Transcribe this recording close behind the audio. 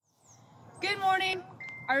Good morning.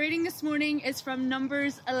 Our reading this morning is from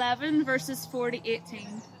Numbers 11, verses 4 to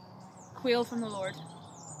 18. Quail from the Lord.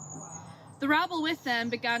 The rabble with them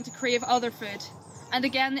began to crave other food, and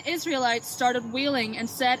again the Israelites started wailing and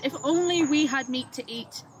said, "If only we had meat to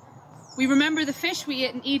eat. We remember the fish we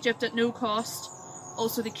ate in Egypt at no cost,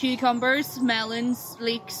 also the cucumbers, melons,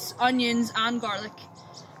 leeks, onions, and garlic.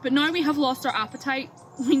 But now we have lost our appetite.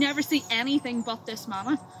 We never see anything but this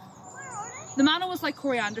manna." The manna was like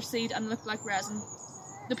coriander seed and looked like resin.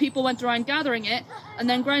 The people went around gathering it and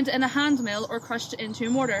then ground it in a hand mill or crushed it into a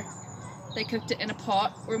mortar. They cooked it in a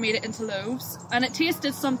pot or made it into loaves, and it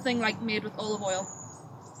tasted something like made with olive oil.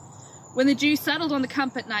 When the Jews settled on the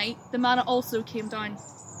camp at night, the manna also came down.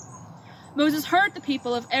 Moses heard the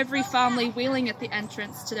people of every family wailing at the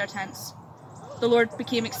entrance to their tents. The Lord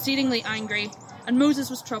became exceedingly angry, and Moses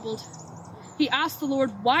was troubled. He asked the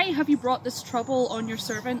Lord, "Why have you brought this trouble on your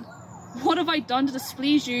servant? What have I done to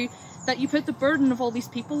displease you that you put the burden of all these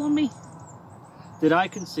people on me?" Did I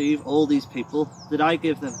conceive all these people? Did I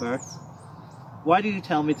give them birth? Why do you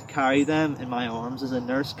tell me to carry them in my arms as a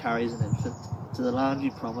nurse carries an infant to the land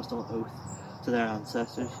you promised on oath to their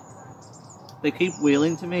ancestors? They keep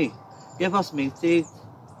wailing to me, "Give us meat to eat."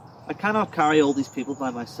 I cannot carry all these people by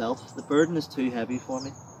myself. The burden is too heavy for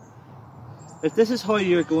me. If this is how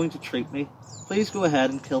you are going to treat me, please go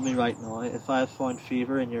ahead and kill me right now if I have found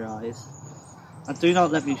favour in your eyes, and do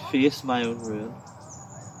not let me face my own ruin.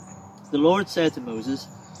 The Lord said to Moses,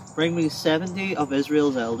 "Bring me 70 of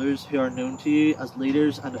Israel's elders who are known to you as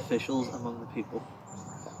leaders and officials among the people.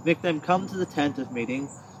 Make them come to the tent of meeting,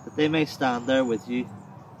 that they may stand there with you.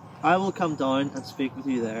 I will come down and speak with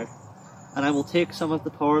you there, and I will take some of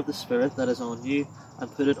the power of the Spirit that is on you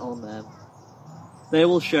and put it on them. They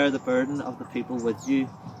will share the burden of the people with you,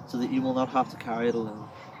 so that you will not have to carry it alone.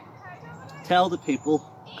 Tell the people,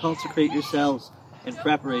 consecrate yourselves in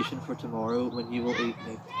preparation for tomorrow when you will eat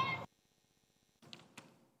meat."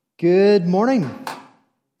 Good morning.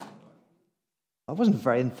 That wasn't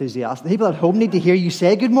very enthusiastic. The people at home need to hear you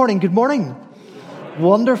say good morning, good morning.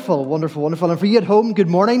 Wonderful, wonderful, wonderful. And for you at home, good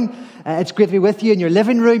morning. It's great to be with you in your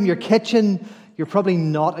living room, your kitchen. You're probably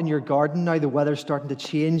not in your garden now. The weather's starting to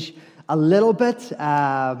change a little bit.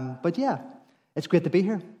 But yeah, it's great to be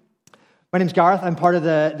here. My name's Gareth. I'm part of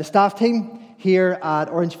the staff team here at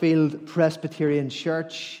Orangefield Presbyterian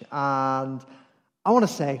Church. And I want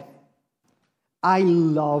to say, I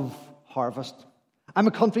love harvest. I'm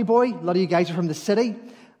a country boy. A lot of you guys are from the city.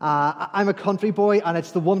 I'm a country boy, and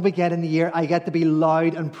it's the one weekend in the year I get to be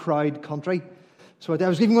loud and proud country. So I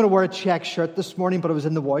was even going to wear a check shirt this morning, but it was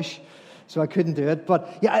in the wash, so I couldn't do it. But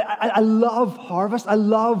yeah, I love harvest. I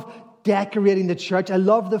love decorating the church. I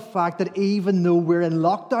love the fact that even though we're in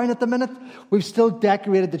lockdown at the minute, we've still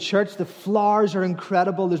decorated the church. The flowers are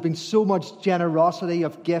incredible. There's been so much generosity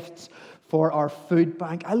of gifts for our food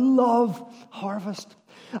bank. I love harvest.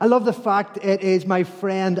 I love the fact it is my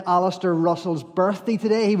friend Alistair Russell's birthday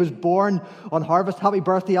today. He was born on harvest. Happy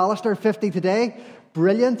birthday, Alistair. 50 today.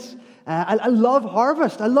 Brilliant. I love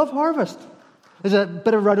harvest. I love harvest. There's a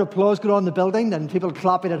bit of round of applause going on in the building, and people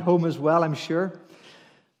clapping at home as well, I'm sure.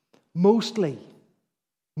 Mostly,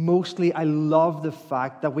 I love the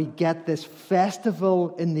fact that we get this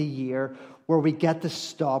festival in the year where we get to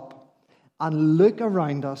stop and look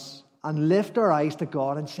around us and lift our eyes to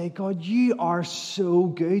God and say, "God, you are so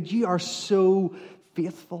good. You are so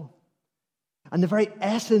faithful." And the very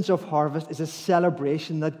essence of harvest is a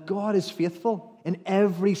celebration that God is faithful in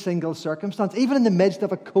every single circumstance. Even in the midst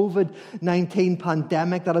of a COVID-19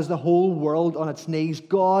 pandemic that has the whole world on its knees,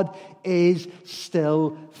 God is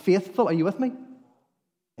still faithful. Are you with me?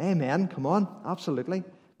 Amen. Come on. Absolutely.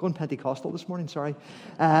 Going Pentecostal this morning, sorry.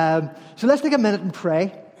 So let's take a minute and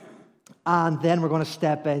pray. And then we're going to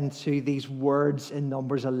step into these words in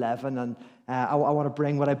Numbers 11. And I want to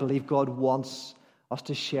bring what I believe God wants us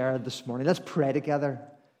to share this morning. Let's pray together.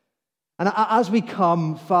 And as we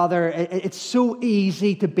come, Father, it's so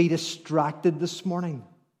easy to be distracted this morning.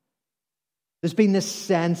 There's been this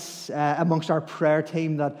sense amongst our prayer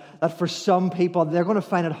team that for some people, they're going to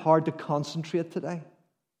find it hard to concentrate today.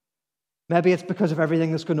 Maybe it's because of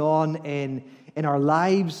everything that's going on in our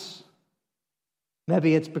lives.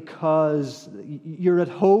 Maybe it's because you're at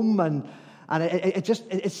home and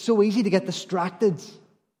it's so easy to get distracted.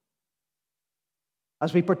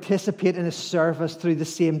 As we participate in a service through the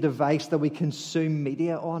same device that we consume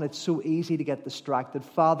media on, it's so easy to get distracted.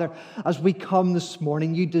 Father, as we come this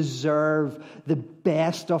morning, you deserve the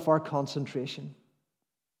best of our concentration.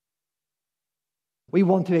 We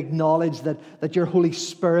want to acknowledge that your Holy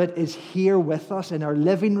Spirit is here with us in our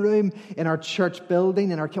living room, in our church building,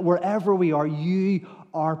 wherever we are. You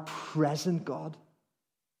are present, God.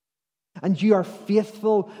 And you are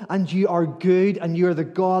faithful, and you are good, and you are the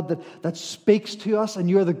God that speaks to us, and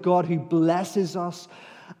you are the God who blesses us.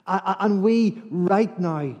 And we, right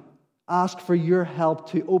now, ask for your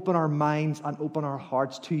help to open our minds and open our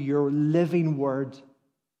hearts to your living word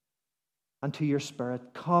and to your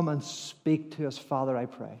Spirit. Come and speak to us, Father, I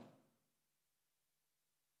pray.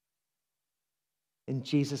 In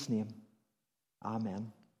Jesus' name,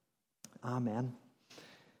 amen. Amen.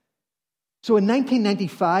 So in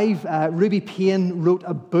 1995, Ruby Payne wrote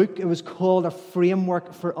a book. It was called A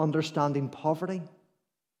Framework for Understanding Poverty.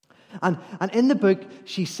 And in the book,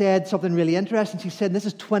 she said something really interesting. She said, and this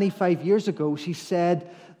is 25 years ago, she said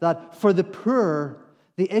that for the poor,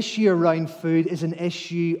 the issue around food is an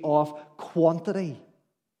issue of quantity.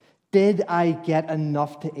 Did I get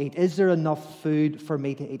enough to eat? Is there enough food for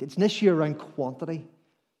me to eat? It's an issue around quantity.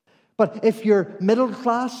 But if you're middle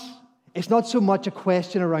class, it's not so much a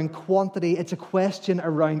question around quantity, it's a question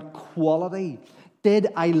around quality. Did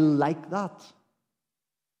I like that?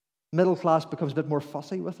 Middle class becomes a bit more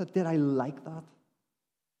fussy with it. Did I like that?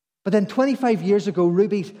 But then 25 years ago,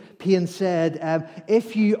 Ruby Payne said,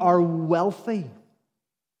 if you are wealthy,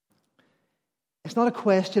 it's not a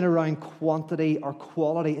question around quantity or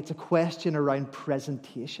quality. It's a question around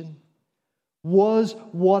presentation. Was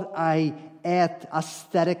what I ate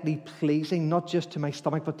aesthetically pleasing, not just to my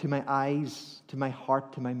stomach, but to my eyes, to my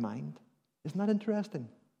heart, to my mind? Isn't that interesting?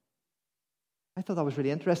 I thought that was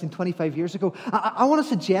really interesting 25 years ago. I want to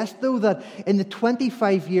suggest, though, that in the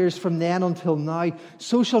 25 years from then until now,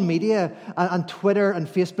 social media and Twitter and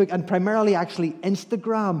Facebook, and primarily actually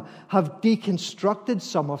Instagram, have deconstructed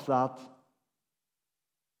some of that.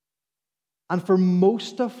 And for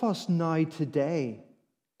most of us now today,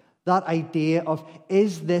 that idea of,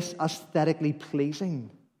 is this aesthetically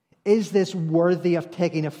pleasing? Is this worthy of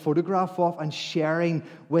taking a photograph of and sharing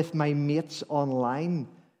with my mates online?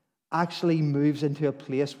 Actually moves into a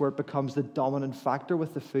place where it becomes the dominant factor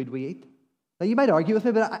with the food we eat. Now, you might argue with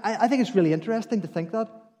me, but I think it's really interesting to think that.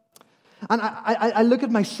 And I look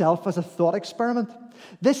at myself as a thought experiment.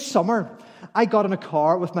 This summer, I got in a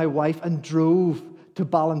car with my wife and drove to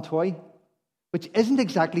Ballintoy, which isn't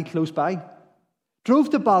exactly close by.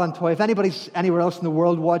 Drove to Ballintoy. If anybody's anywhere else in the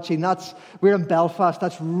world watching, we're in Belfast.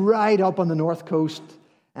 That's right up on the north coast.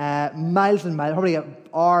 Miles and miles, probably an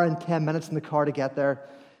hour and 10 minutes in the car to get there.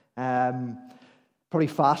 Probably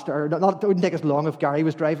faster. It wouldn't take as long if Gary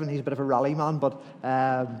was driving. He's a bit of a rally man. But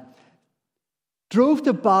drove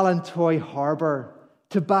to Ballintoy Harbour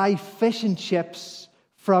to buy fish and chips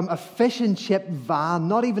from a fish and chip van.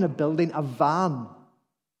 Not even a building, a van.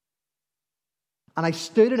 And I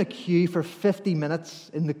stood in a queue for 50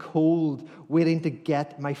 minutes in the cold, waiting to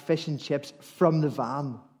get my fish and chips from the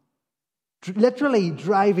van. Literally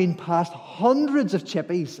driving past hundreds of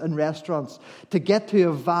chippies and restaurants to get to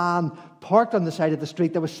a van parked on the side of the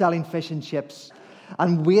street that was selling fish and chips,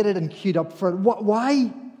 and waited and queued up for it. Why?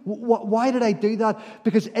 Why did I do that?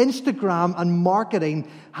 Because Instagram and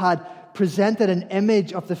marketing had presented an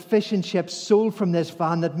image of the fish and chips sold from this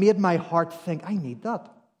van that made my heart think, I need that.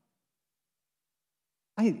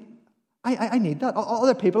 I need that.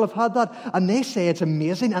 Other people have had that, and they say it's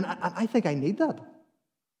amazing, and I think I need that.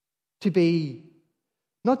 To be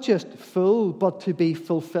not just full, but to be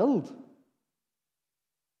fulfilled.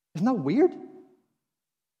 Isn't that weird?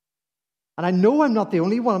 And I know I'm not the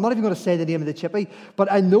only one. I'm not even going to say the name of the chippy,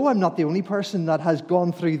 but I know I'm not the only person that has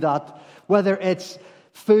gone through that, whether it's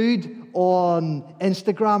food on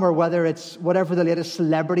Instagram or whether it's whatever the latest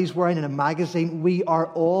celebrity's wearing in a magazine. We are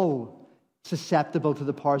all susceptible to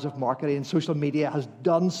the powers of marketing, and social media has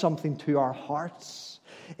done something to our hearts.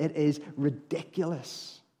 It is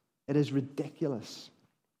ridiculous. It is ridiculous.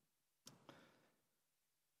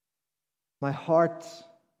 My heart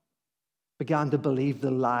began to believe the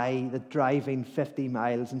lie that driving 50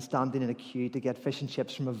 miles and standing in a queue to get fish and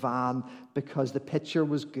chips from a van because the picture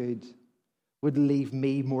was good would leave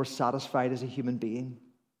me more satisfied as a human being.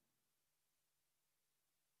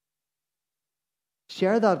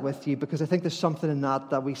 Share that with you because I think there's something in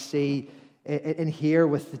that we see in here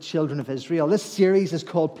with the children of Israel. This series is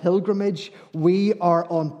called Pilgrimage. We are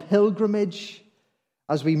on pilgrimage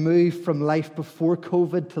as we move from life before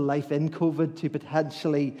COVID to life in COVID to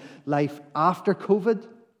potentially life after COVID.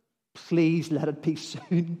 Please let it be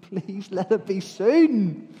soon. Please let it be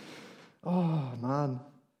soon. Oh, man.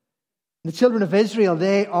 The children of Israel,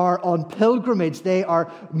 they are on pilgrimage. They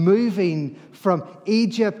are moving from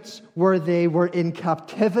Egypt, where they were in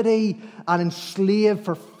captivity and enslaved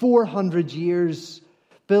for 400 years,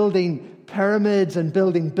 building pyramids and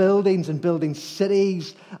building buildings and building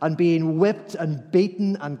cities and being whipped and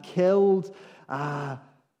beaten and killed. And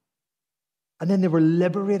then they were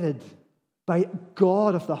liberated by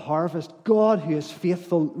God of the harvest, God who is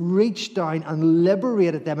faithful, reached down and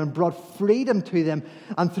liberated them and brought freedom to them,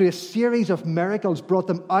 and through a series of miracles brought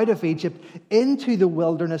them out of Egypt into the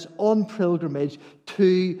wilderness on pilgrimage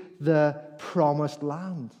to the promised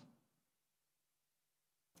land.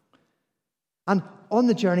 And on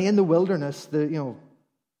the journey in the wilderness, you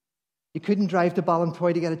couldn't drive to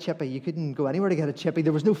Ballintoy to get a chippy. You couldn't go anywhere to get a chippy.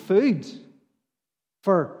 There was no food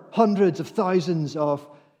for hundreds of thousands of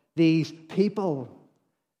these people.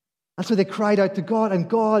 And so they cried out to God, and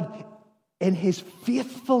God, in his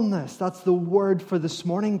faithfulness, that's the word for this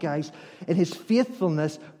morning, guys, in his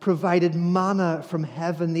faithfulness provided manna from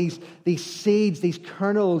heaven. These seeds, these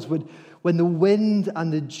kernels would, when the wind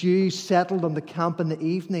and the dew settled on the camp in the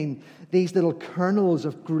evening, these little kernels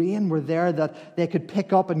of grain were there that they could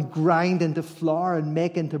pick up and grind into flour and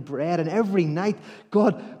make into bread. And every night,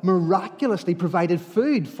 God miraculously provided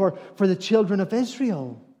food for the children of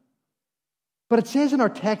Israel. But it says in our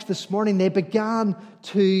text this morning, they began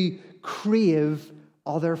to crave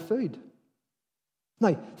other food.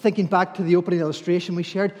 Now, thinking back to the opening illustration we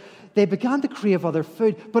shared, they began to crave other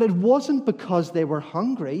food, but it wasn't because they were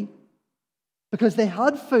hungry, because they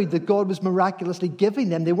had food that God was miraculously giving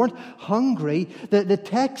them. They weren't hungry. The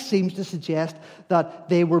text seems to suggest that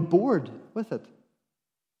they were bored with it.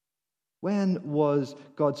 When was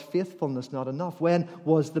God's faithfulness not enough? When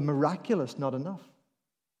was the miraculous not enough?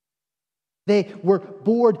 They were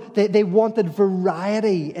bored. They wanted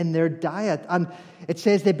variety in their diet. And it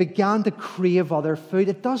says they began to crave other food.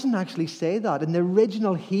 It doesn't actually say that. In the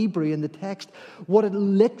original Hebrew in the text, what it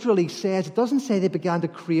literally says, it doesn't say they began to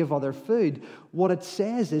crave other food. What it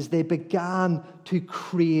says is they began to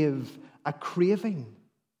crave a craving.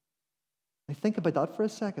 Now think about that for a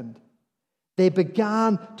second. They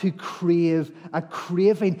began to crave a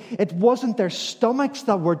craving. It wasn't their stomachs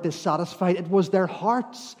that were dissatisfied. It was their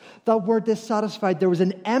hearts that were dissatisfied. There was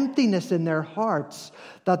an emptiness in their hearts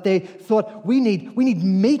that they thought, we need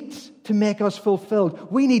meat to make us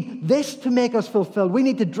fulfilled. We need this to make us fulfilled. We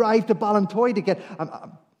need to drive to Ballintoy to get...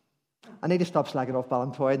 I need to stop slagging off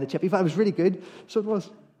Ballintoy and the chippy. It was really good. So it was.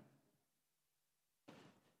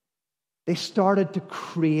 They started to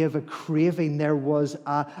crave a craving. There was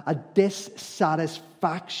a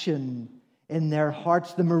dissatisfaction in their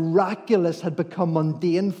hearts. The miraculous had become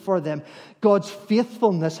mundane for them. God's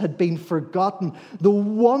faithfulness had been forgotten. The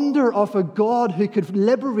wonder of a God who could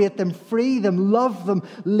liberate them, free them, love them,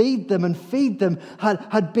 lead them, and feed them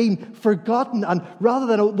had been forgotten. And rather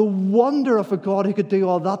than the wonder of a God who could do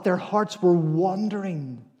all that, their hearts were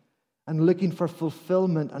wandering and looking for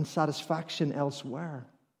fulfillment and satisfaction elsewhere.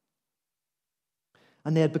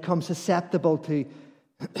 And they had become susceptible to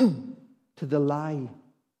the lie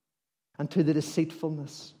and to the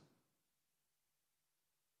deceitfulness,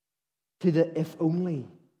 to the if only.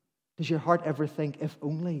 Does your heart ever think, if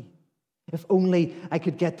only? If only I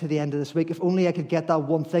could get to the end of this week. If only I could get that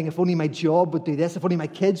one thing. If only my job would do this. If only my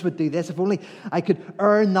kids would do this. If only I could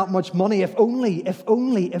earn that much money. If only, if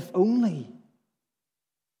only, if only.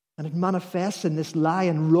 And it manifests in this lie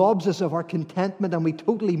and robs us of our contentment, and we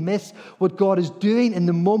totally miss what God is doing in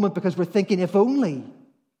the moment because we're thinking, if only,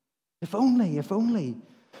 if only, if only.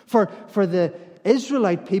 For the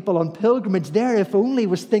Israelite people on pilgrimage there, if only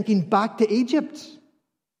was thinking back to Egypt.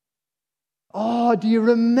 Oh, do you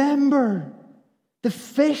remember the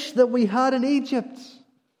fish that we had in Egypt?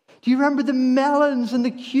 Do you remember the melons and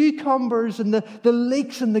the cucumbers and the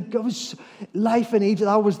leeks and the life in Egypt?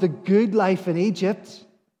 That was the good life in Egypt.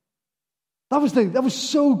 That was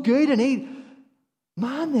so good, and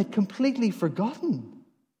man, they'd completely forgotten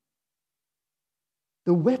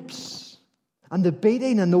the whips and the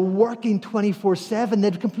beating and the working 24/7.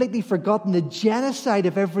 They'd completely forgotten the genocide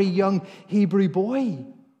of every young Hebrew boy.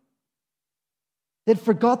 They'd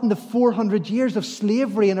forgotten the 400 years of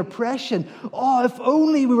slavery and oppression. Oh, if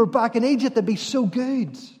only we were back in Egypt, it'd be so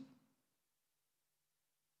good.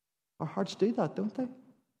 Our hearts do that, don't they?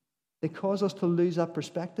 They cause us to lose that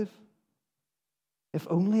perspective. If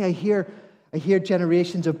only I hear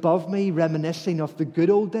generations above me reminiscing of the good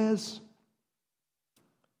old days.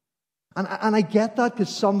 And I get that because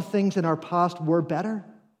some things in our past were better.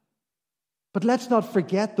 But let's not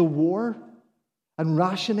forget the war and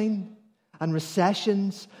rationing and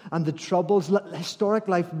recessions and the troubles. Historic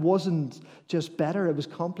life wasn't just better, it was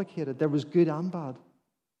complicated. There was good and bad.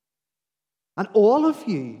 And all of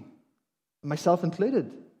you, myself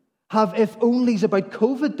included, have if-onlys about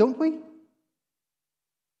COVID, don't we?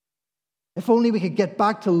 If only we could get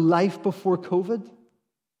back to life before COVID,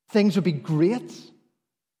 things would be great.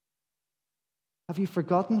 Have you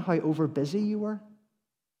forgotten how overbusy you were?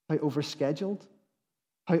 How overscheduled?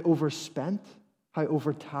 How overspent? how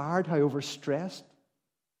overtired, how overstressed.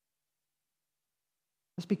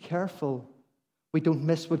 Let's be careful we don't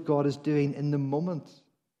miss what God is doing in the moment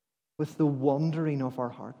with the wandering of our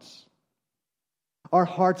hearts. Our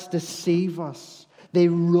hearts deceive us. They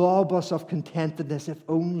rob us of contentedness, if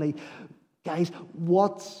only. Guys,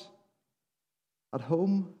 what's at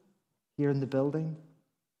home, here in the building?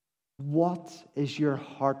 What is your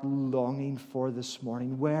heart longing for this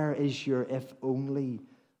morning? Where is your if only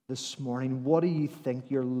this morning? What do you think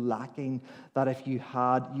you're lacking that if you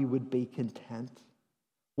had, you would be content?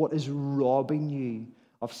 What is robbing you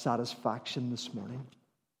of satisfaction this morning?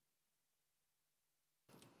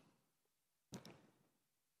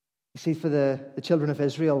 You see, for the children of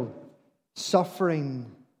Israel, suffering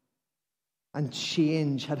and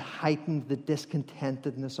change had heightened the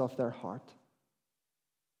discontentedness of their heart.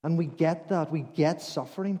 And we get that. We get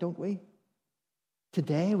suffering, don't we?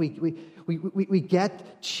 Today, we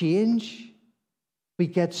get change. We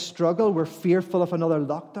get struggle. We're fearful of another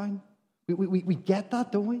lockdown. We get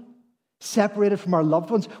that, don't we? Separated from our loved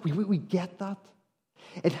ones. We get that.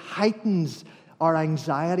 It heightens our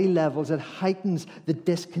anxiety levels. It heightens the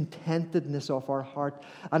discontentedness of our heart.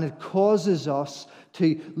 And it causes us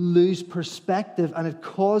to lose perspective. And it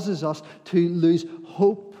causes us to lose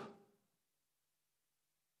hope.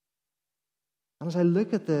 And as I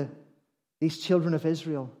look at these children of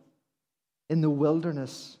Israel in the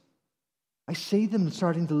wilderness, I see them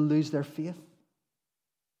starting to lose their faith.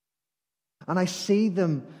 And I see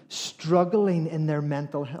them struggling in their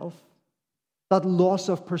mental health. That loss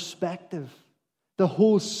of perspective, the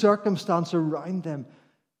whole circumstance around them.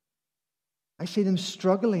 I see them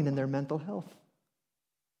struggling in their mental health.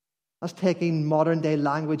 That's taking modern day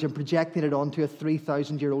language and projecting it onto a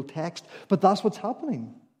 3,000-year-old text. But that's what's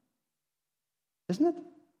happening. Isn't it?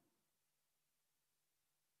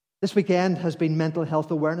 This weekend has been Mental Health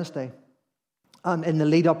Awareness Day. And in the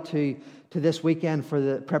lead up to this weekend, for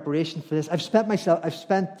the preparation for this, I've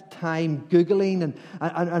spent time Googling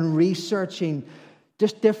and researching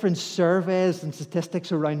just different surveys and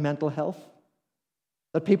statistics around mental health.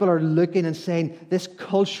 That people are looking and saying, this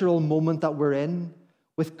cultural moment that we're in,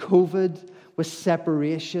 with COVID, with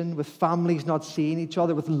separation, with families not seeing each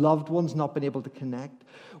other, with loved ones not being able to connect,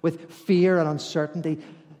 with fear and uncertainty,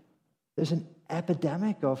 there's an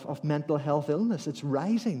epidemic of mental health illness. It's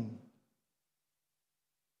rising.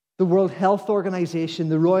 The World Health Organization,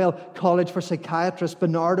 the Royal College for Psychiatrists,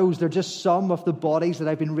 Barnardo's, they're just some of the bodies that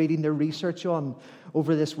I've been reading their research on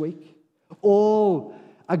over this week. All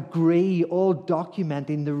agree, all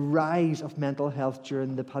documenting the rise of mental health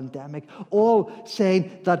during the pandemic. All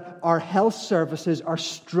saying that our health services are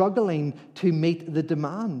struggling to meet the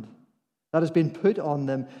demand that has been put on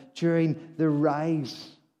them during the rise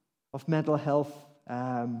of mental health,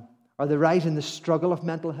 or the rise in the struggle of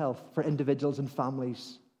mental health for individuals and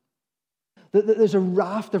families. There's a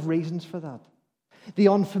raft of reasons for that. The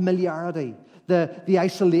unfamiliarity, the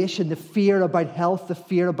isolation, the fear about health, the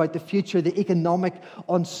fear about the future, the economic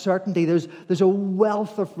uncertainty. There's a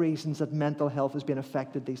wealth of reasons that mental health has been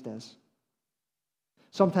affected these days.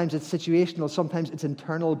 Sometimes it's situational, sometimes it's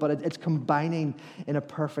internal, but it's combining in a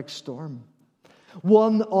perfect storm.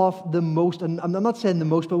 One of the most, and I'm not saying the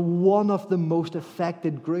most, but one of the most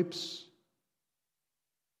affected groups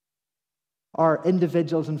are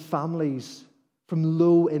individuals and families from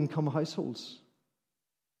low-income households.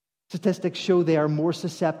 Statistics show they are more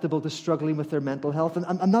susceptible to struggling with their mental health,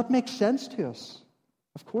 and that makes sense to us.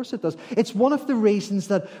 Of course it does. It's one of the reasons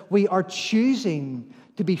that we are choosing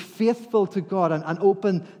to be faithful to God and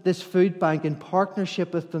open this food bank in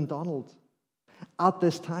partnership with Dundonald at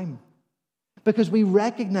this time. Because we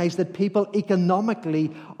recognize that people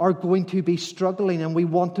economically are going to be struggling and we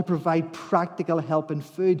want to provide practical help in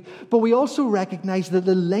food. But we also recognize that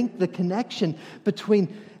the link, the connection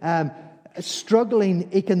between struggling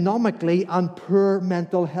economically and poor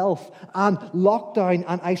mental health and lockdown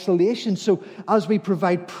and isolation. So as we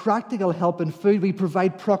provide practical help in food, we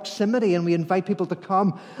provide proximity and we invite people to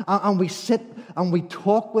come and we sit and we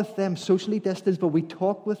talk with them, socially distanced, but we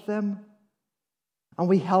talk with them. And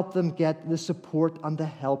we help them get the support and the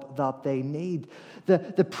help that they need.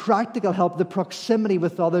 The practical help, the proximity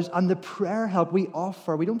with others, and the prayer help we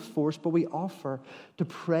offer. We don't force, but we offer to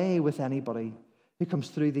pray with anybody who comes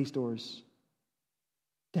through these doors.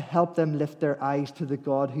 To help them lift their eyes to the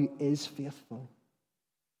God who is faithful.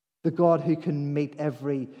 The God who can meet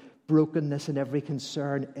every brokenness and every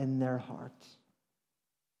concern in their hearts.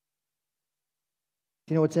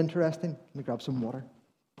 Do you know what's interesting? Let me grab some water.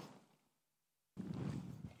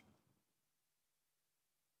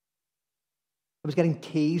 I was getting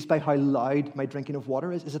teased by how loud my drinking of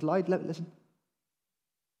water is. Is it loud? Listen.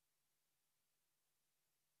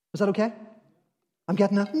 that okay? I'm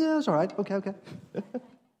getting it. Yeah, it's all right. Okay.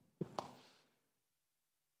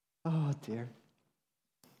 Oh, dear.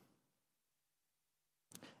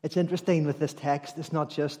 It's interesting with this text, it's not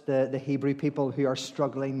just the Hebrew people who are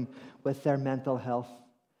struggling with their mental health.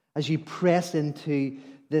 As you press into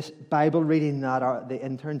this Bible reading that the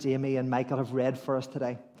interns Amy and Michael have read for us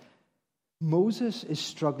today, Moses is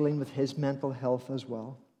struggling with his mental health as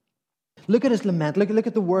well. Look at his lament. Look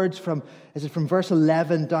at the words from verse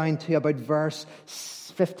 11 down to about verse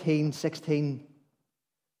 15, 16.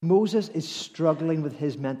 Moses is struggling with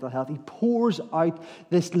his mental health. He pours out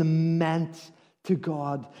this lament to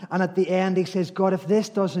God. And at the end he says, God, if this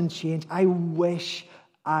doesn't change, I wish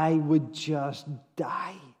I would just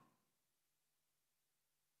die.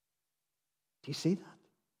 Do you see that?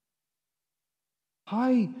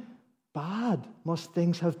 How bad must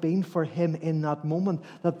things have been for him in that moment,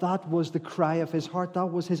 that was the cry of his heart, that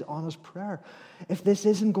was his honest prayer. If this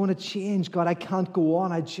isn't going to change, God, I can't go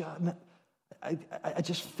on. I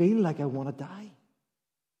just feel like I want to die.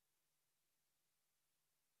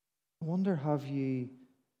 I wonder, have you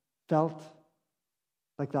felt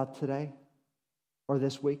like that today, or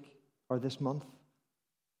this week, or this month?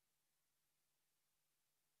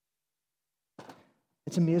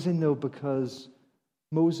 It's amazing, though, because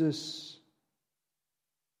Moses,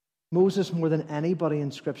 more than anybody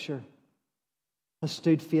in Scripture, has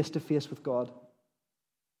stood face to face with God.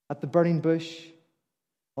 At the burning bush,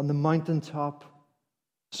 on the mountaintop,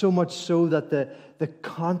 so much so that the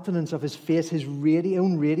countenance of his face, his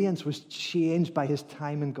own radiance, was changed by his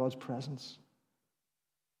time in God's presence.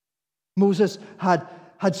 Moses had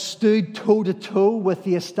stood toe-to-toe with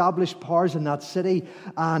the established powers in that city,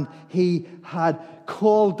 and he had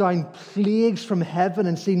called down plagues from heaven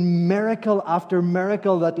and seen miracle after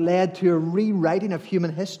miracle that led to a rewriting of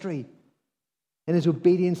human history in his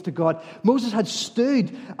obedience to God. Moses had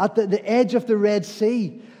stood at the edge of the Red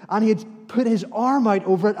Sea, and he had put his arm out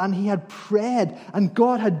over it, and he had prayed, and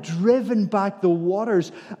God had driven back the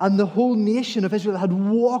waters, and the whole nation of Israel had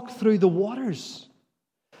walked through the waters.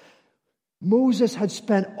 Moses had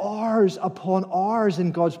spent hours upon hours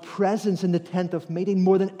in God's presence in the tent of meeting.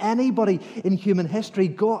 More than anybody in human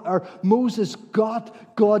history, Moses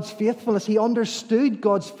got God's faithfulness. He understood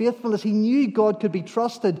God's faithfulness. He knew God could be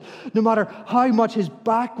trusted no matter how much his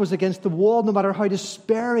back was against the wall, no matter how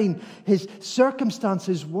despairing his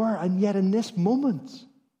circumstances were. And yet in this moment,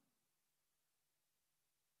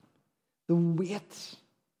 the weight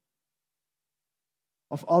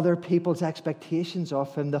of other people's expectations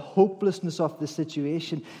of him, the hopelessness of the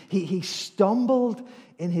situation, he stumbled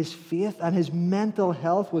in his faith, and his mental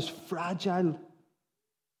health was fragile. And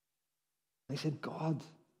he said, God,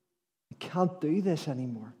 I can't do this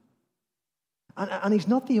anymore. And he's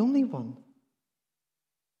not the only one.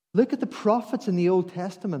 Look at the prophets in the Old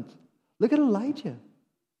Testament. Look at Elijah.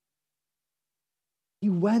 He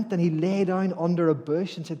went and he lay down under a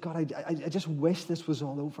bush and said, God, I just wish this was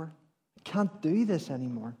all over. Can't do this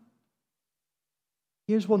anymore.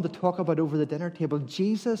 Here's one to talk about over the dinner table.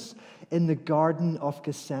 Jesus in the Garden of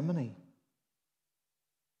Gethsemane.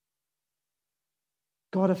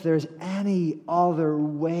 God, if there's any other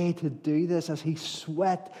way to do this, as he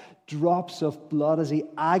sweat drops of blood, as he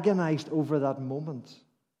agonized over that moment,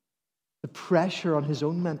 the pressure on his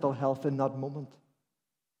own mental health in that moment.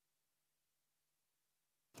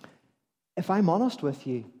 If I'm honest with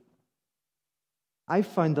you, I've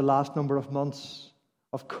found the last number of months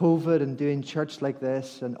of COVID and doing church like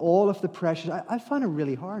this and all of the pressures, I found it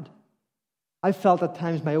really hard. I felt at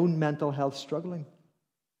times my own mental health struggling.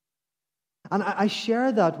 And I share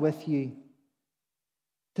that with you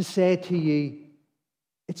to say to you,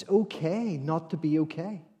 it's okay not to be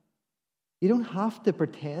okay. You don't have to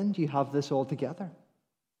pretend you have this all together.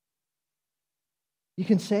 You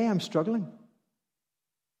can say, I'm struggling.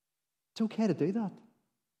 It's okay to do that.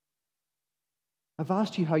 I've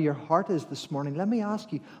asked you how your heart is this morning. Let me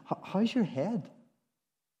ask you, how's your head?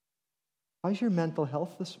 How's your mental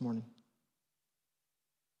health this morning?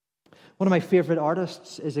 One of my favorite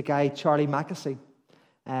artists is a guy, Charlie Mackesy.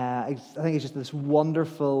 I think he's just this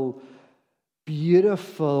wonderful,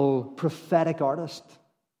 beautiful, prophetic artist.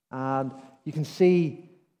 And you can see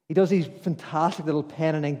he does these fantastic little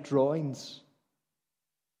pen and ink drawings.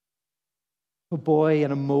 A boy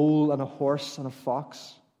and a mole and a horse and a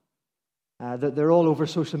fox. They're all over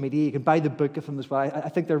social media. You can buy the book of them as well. I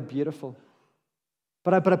think they're beautiful.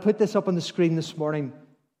 But I put this up on the screen this morning.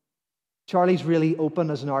 Charlie's really open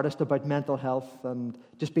as an artist about mental health and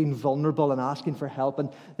just being vulnerable and asking for help. And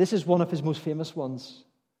this is one of his most famous ones.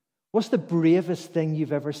 What's the bravest thing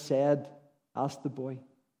you've ever said? Asked the boy.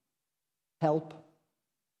 Help,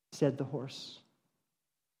 said the horse.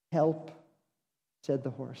 Help, said the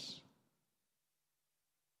horse.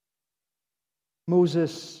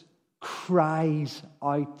 Moses cries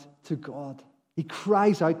out to God. He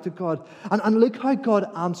cries out to God. And look how God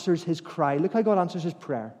answers his cry. Look how God answers his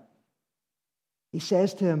prayer. He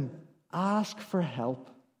says to him, ask for help.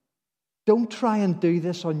 Don't try and do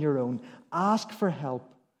this on your own. Ask for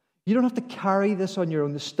help. You don't have to carry this on your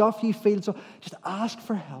own. The stuff you feel, so just ask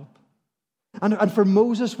for help. And for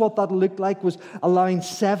Moses, what that looked like was allowing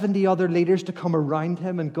 70 other leaders to come around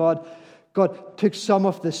him. And God took some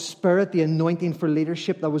of the spirit, the anointing for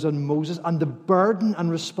leadership that was on Moses, and the burden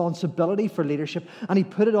and responsibility for leadership, and he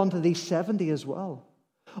put it onto these 70 as well.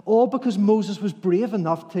 All because Moses was brave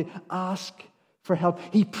enough to ask for help.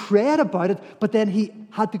 He prayed about it, but then he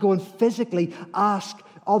had to go and physically ask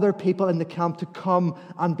other people in the camp to come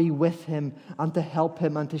and be with him and to help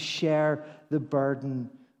him and to share the burden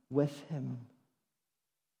with him.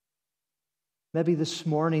 Maybe this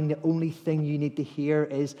morning the only thing you need to hear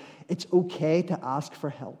is it's okay to ask for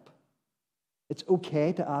help. It's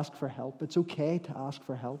okay to ask for help. It's okay to ask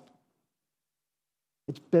for help.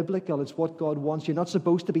 It's biblical. It's what God wants. You're not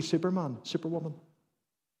supposed to be Superman, Superwoman.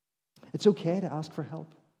 It's okay to ask for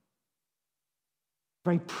help.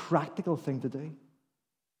 Very practical thing to do.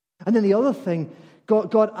 And then the other thing,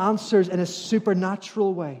 God answers in a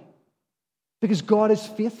supernatural way because God is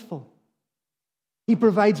faithful. He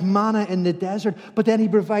provides manna in the desert, but then he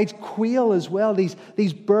provides quail as well.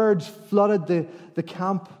 These birds flooded the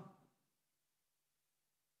camp,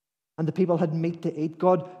 and the people had meat to eat.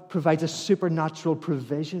 God provides a supernatural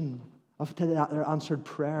provision of their answered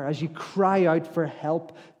prayer. As you cry out for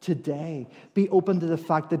help today, be open to the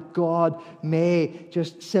fact that God may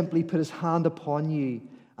just simply put his hand upon you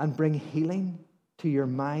and bring healing to your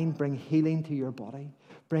mind, bring healing to your body,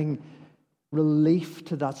 bring relief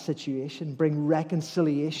to that situation, bring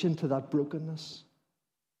reconciliation to that brokenness.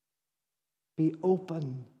 Be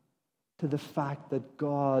open to the fact that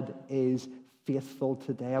God is faithful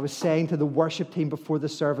today. I was saying to the worship team before the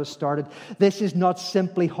service started, this is not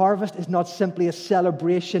simply harvest, it's not simply a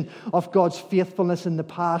celebration of God's faithfulness in the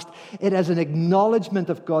past. It is an acknowledgement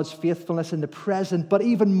of God's faithfulness in the present, but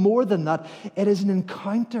even more than that, it is an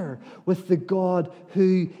encounter with the God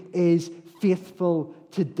who is faithful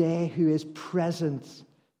today, who is present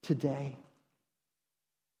today.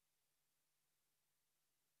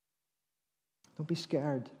 Don't be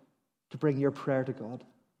scared to bring your prayer to God.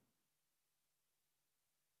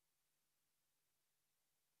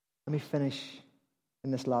 Let me finish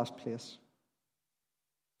in this last place.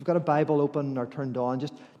 We've got a Bible open or turned on.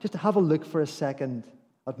 Just to have a look for a second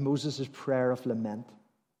at Moses' prayer of lament.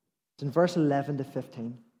 It's in verse 11 to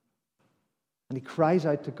 15. And he cries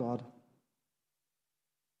out to God.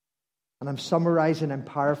 And I'm summarizing, I'm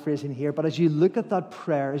paraphrasing here, but as you look at that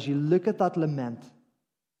prayer, as you look at that lament,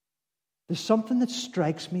 there's something that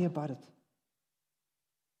strikes me about it.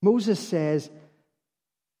 Moses says,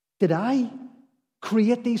 did I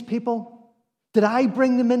create these people? Did I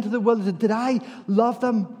bring them into the wilderness? Did I love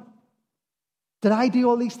them? Did I do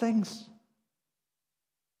all these things?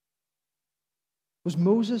 Was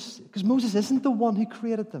Moses, because Moses isn't the one who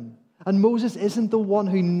created them. And Moses isn't the one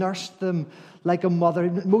who nursed them like a mother.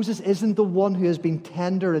 Moses isn't the one who has been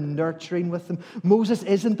tender and nurturing with them. Moses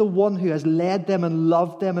isn't the one who has led them and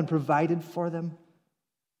loved them and provided for them.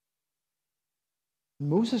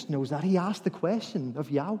 Moses knows that. He asked the question of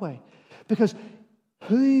Yahweh. Because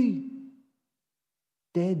who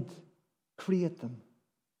did create them?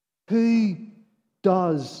 Who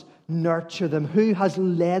does nurture them? Who has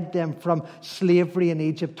led them from slavery in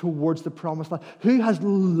Egypt towards the promised land? Who has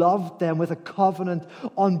loved them with a covenant,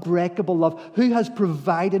 unbreakable love? Who has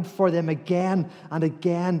provided for them again and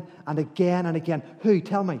again and again and again? Who?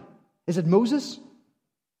 Tell me. Is it Moses?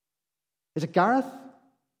 Is it Gareth?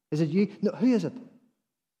 Is it you? No, who is it?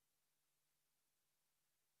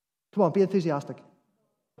 Come on, be enthusiastic.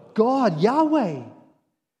 God, Yahweh.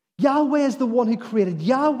 Yahweh is the one who created.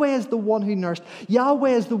 Yahweh is the one who nursed.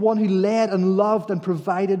 Yahweh is the one who led and loved and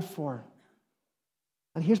provided for.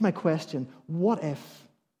 And here's my question. What if,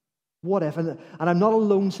 and I'm not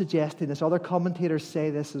alone suggesting this, other commentators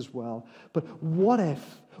say this as well, but what if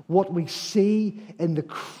what we see in the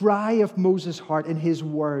cry of Moses' heart, in his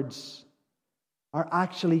words, are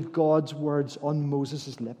actually God's words on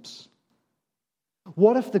Moses' lips?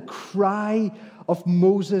 What if the cry of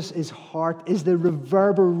Moses' heart is the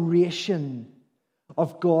reverberation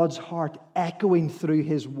of God's heart echoing through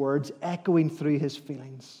his words, echoing through his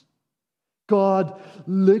feelings? God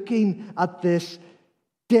looking at this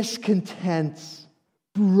discontent,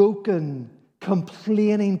 broken,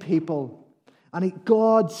 complaining people, and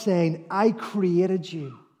God saying, I created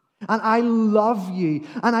you. And I love you,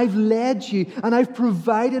 and I've led you, and I've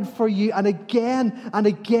provided for you, and again and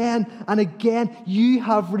again and again, you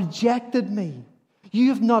have rejected me. You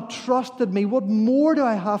have not trusted me. What more do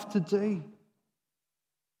I have to do?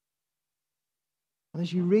 And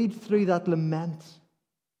as you read through that lament,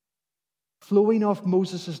 flowing off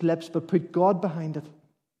Moses' lips, but put God behind it,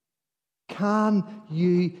 can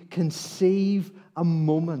you conceive a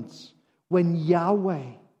moment when Yahweh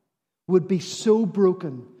would be so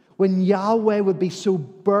broken, when Yahweh would be so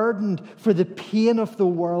burdened for the pain of the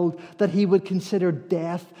world that he would consider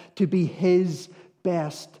death to be his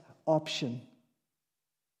best option?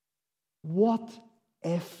 What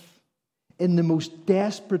if, in the most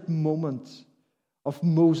desperate moment of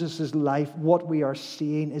Moses' life, what we are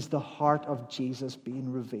seeing is the heart of Jesus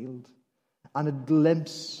being revealed and a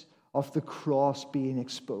glimpse of the cross being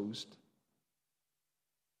exposed?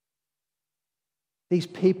 These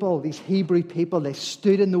people, these Hebrew people, they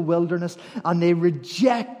stood in the wilderness and they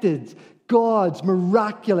rejected God's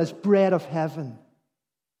miraculous bread of heaven.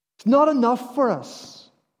 It's not enough for us.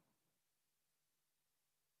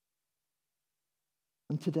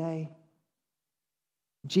 And today,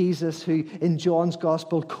 Jesus, who in John's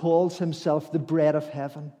Gospel calls himself the bread of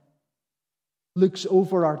heaven, looks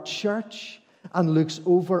over our church and looks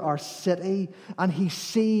over our city, and he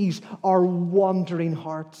sees our wandering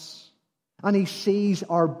hearts. And he sees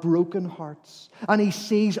our broken hearts. And he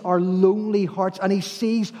sees our lonely hearts. And he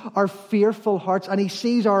sees our fearful hearts. And he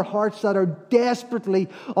sees our hearts that are desperately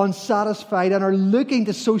unsatisfied and are looking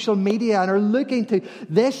to social media and are looking to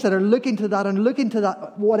this and are looking to that and looking to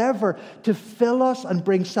that, whatever, to fill us and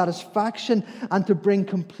bring satisfaction and to bring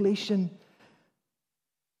completion.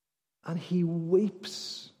 And he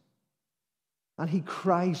weeps. And he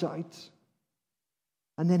cries out.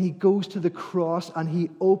 And then he goes to the cross and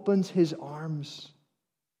he opens his arms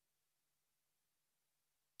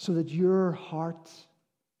so that your heart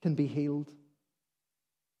can be healed,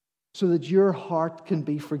 so that your heart can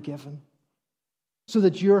be forgiven, so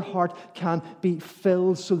that your heart can be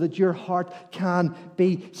filled, so that your heart can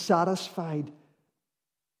be satisfied.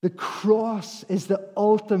 The cross is the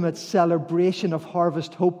ultimate celebration of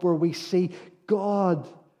Harvest Hope, where we see God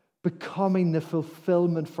becoming the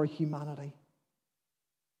fulfillment for humanity.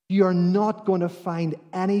 You are not going to find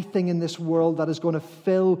anything in this world that is going to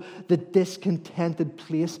fill the discontented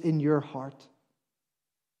place in your heart.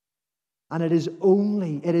 And it is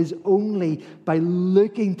only by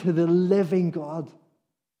looking to the living God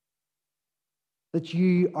that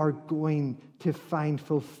you are going to find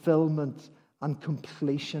fulfillment and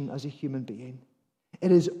completion as a human being.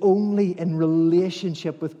 It is only in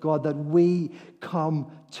relationship with God that we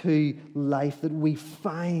come to life, that we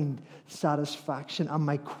find satisfaction. And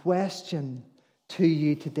my question to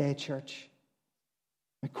you today, church,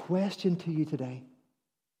 my question to you today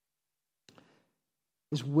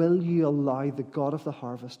is, will you allow the God of the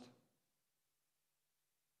harvest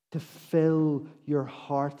to fill your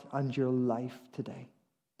heart and your life today,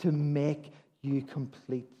 to make you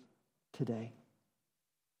complete today?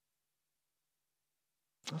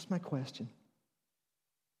 That's my question.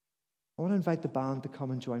 I want to invite the band to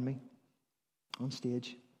come and join me on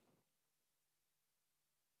stage.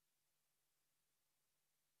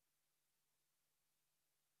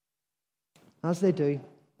 As they do,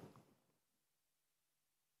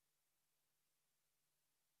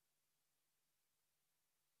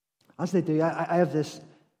 I have this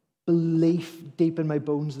belief deep in my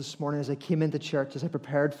bones this morning as I came into church, as I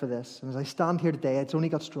prepared for this, and as I stand here today, it's only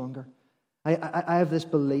got stronger. I have this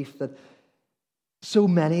belief that so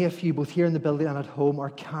many of you, both here in the building and at home, are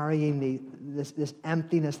carrying this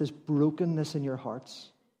emptiness, this brokenness in your hearts.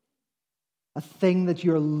 A thing that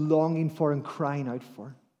you're longing for and crying out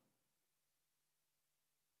for.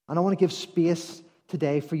 And I want to give space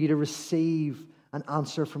today for you to receive an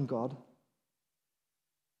answer from God.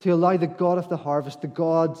 To allow the God of the harvest, the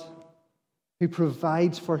God who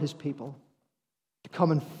provides for his people, to come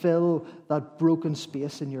and fill that broken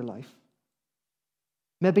space in your life.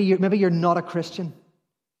 Maybe you're not a Christian.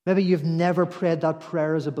 Maybe you've never prayed that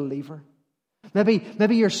prayer as a believer.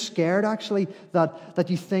 Maybe you're scared, actually, that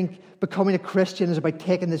you think becoming a Christian is about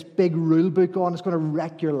taking this big rule book on. It's going to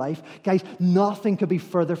wreck your life. Guys, nothing could be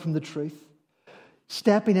further from the truth.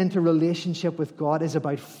 Stepping into relationship with God is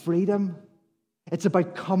about freedom. It's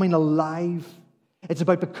about coming alive. It's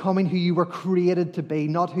about becoming who you were created to be,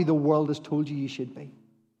 not who the world has told you should be.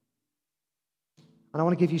 And I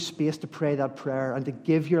want to give you space to pray that prayer and to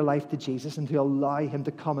give your life to Jesus and to allow him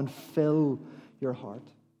to come and fill your heart.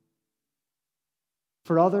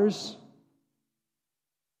 For others,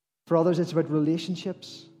 it's about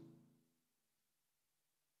relationships.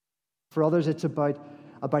 For others, it's about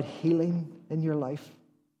about healing in your life,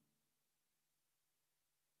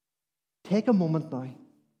 take a moment now.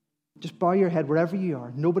 Just bow your head wherever you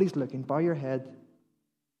are. Nobody's looking. Bow your head.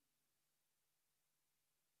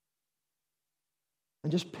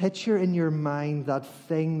 And just picture in your mind that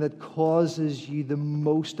thing that causes you the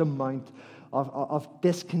most amount of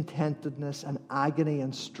discontentedness and agony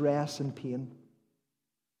and stress and pain.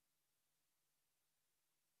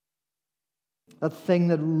 That thing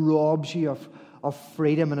that robs you of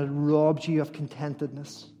freedom and it robs you of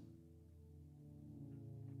contentedness.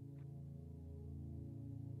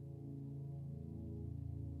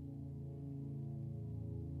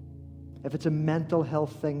 If it's a mental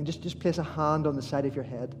health thing, just place a hand on the side of your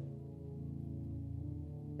head.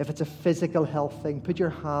 If it's a physical health thing, put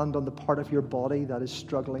your hand on the part of your body that is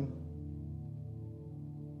struggling.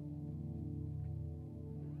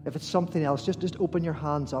 If it's something else, just open your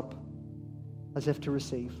hands up as if to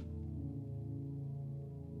receive.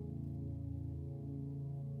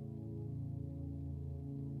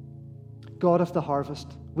 God of the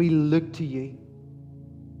harvest, we look to you.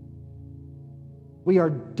 We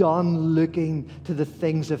are done looking to the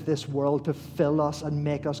things of this world to fill us and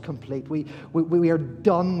make us complete. We are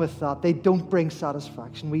done with that. They don't bring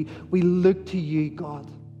satisfaction. We look to you, God.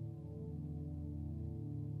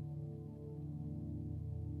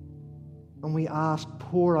 And we ask,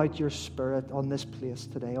 pour out your Spirit on this place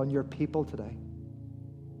today, on your people today.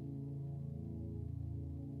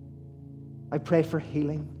 I pray for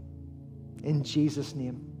healing in Jesus'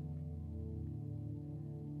 name.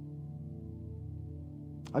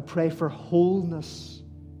 I pray for wholeness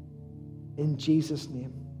in Jesus'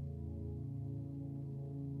 name.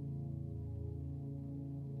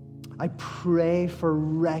 I pray for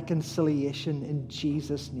reconciliation in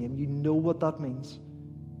Jesus' name. You know what that means.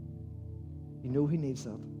 You know who needs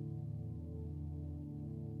that.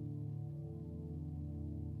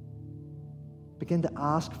 Begin to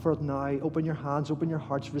ask for it now. Open your hands, open your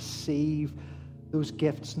hearts. Receive those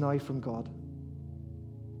gifts now from God.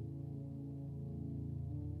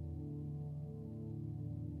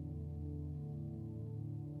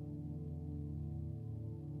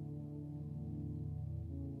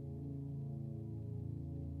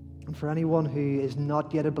 And for anyone who is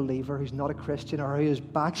not yet a believer, who's not a Christian, or who is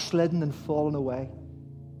backslidden and fallen away,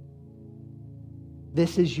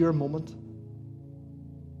 this is your moment.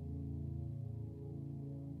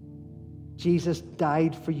 Jesus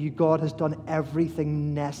died for you. God has done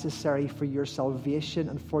everything necessary for your salvation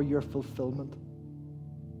and for your fulfillment.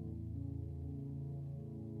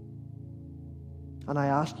 And I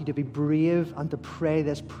ask you to be brave and to pray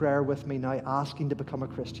this prayer with me now, asking to become a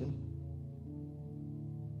Christian.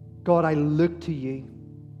 God, I look to you.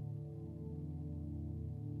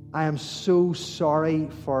 I am so sorry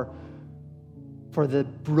for the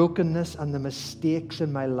brokenness and the mistakes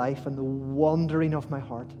in my life and the wandering of my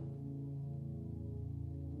heart.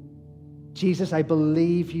 Jesus, I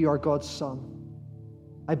believe you are God's Son.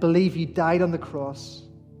 I believe you died on the cross.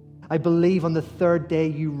 I believe on the third day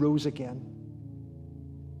you rose again.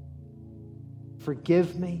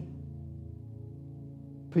 Forgive me.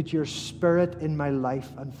 Put your Spirit in my life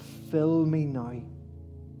and fill me now.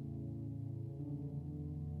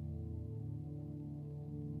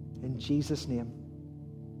 In Jesus' name.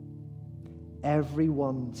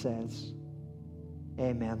 Everyone says,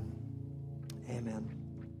 Amen. Amen.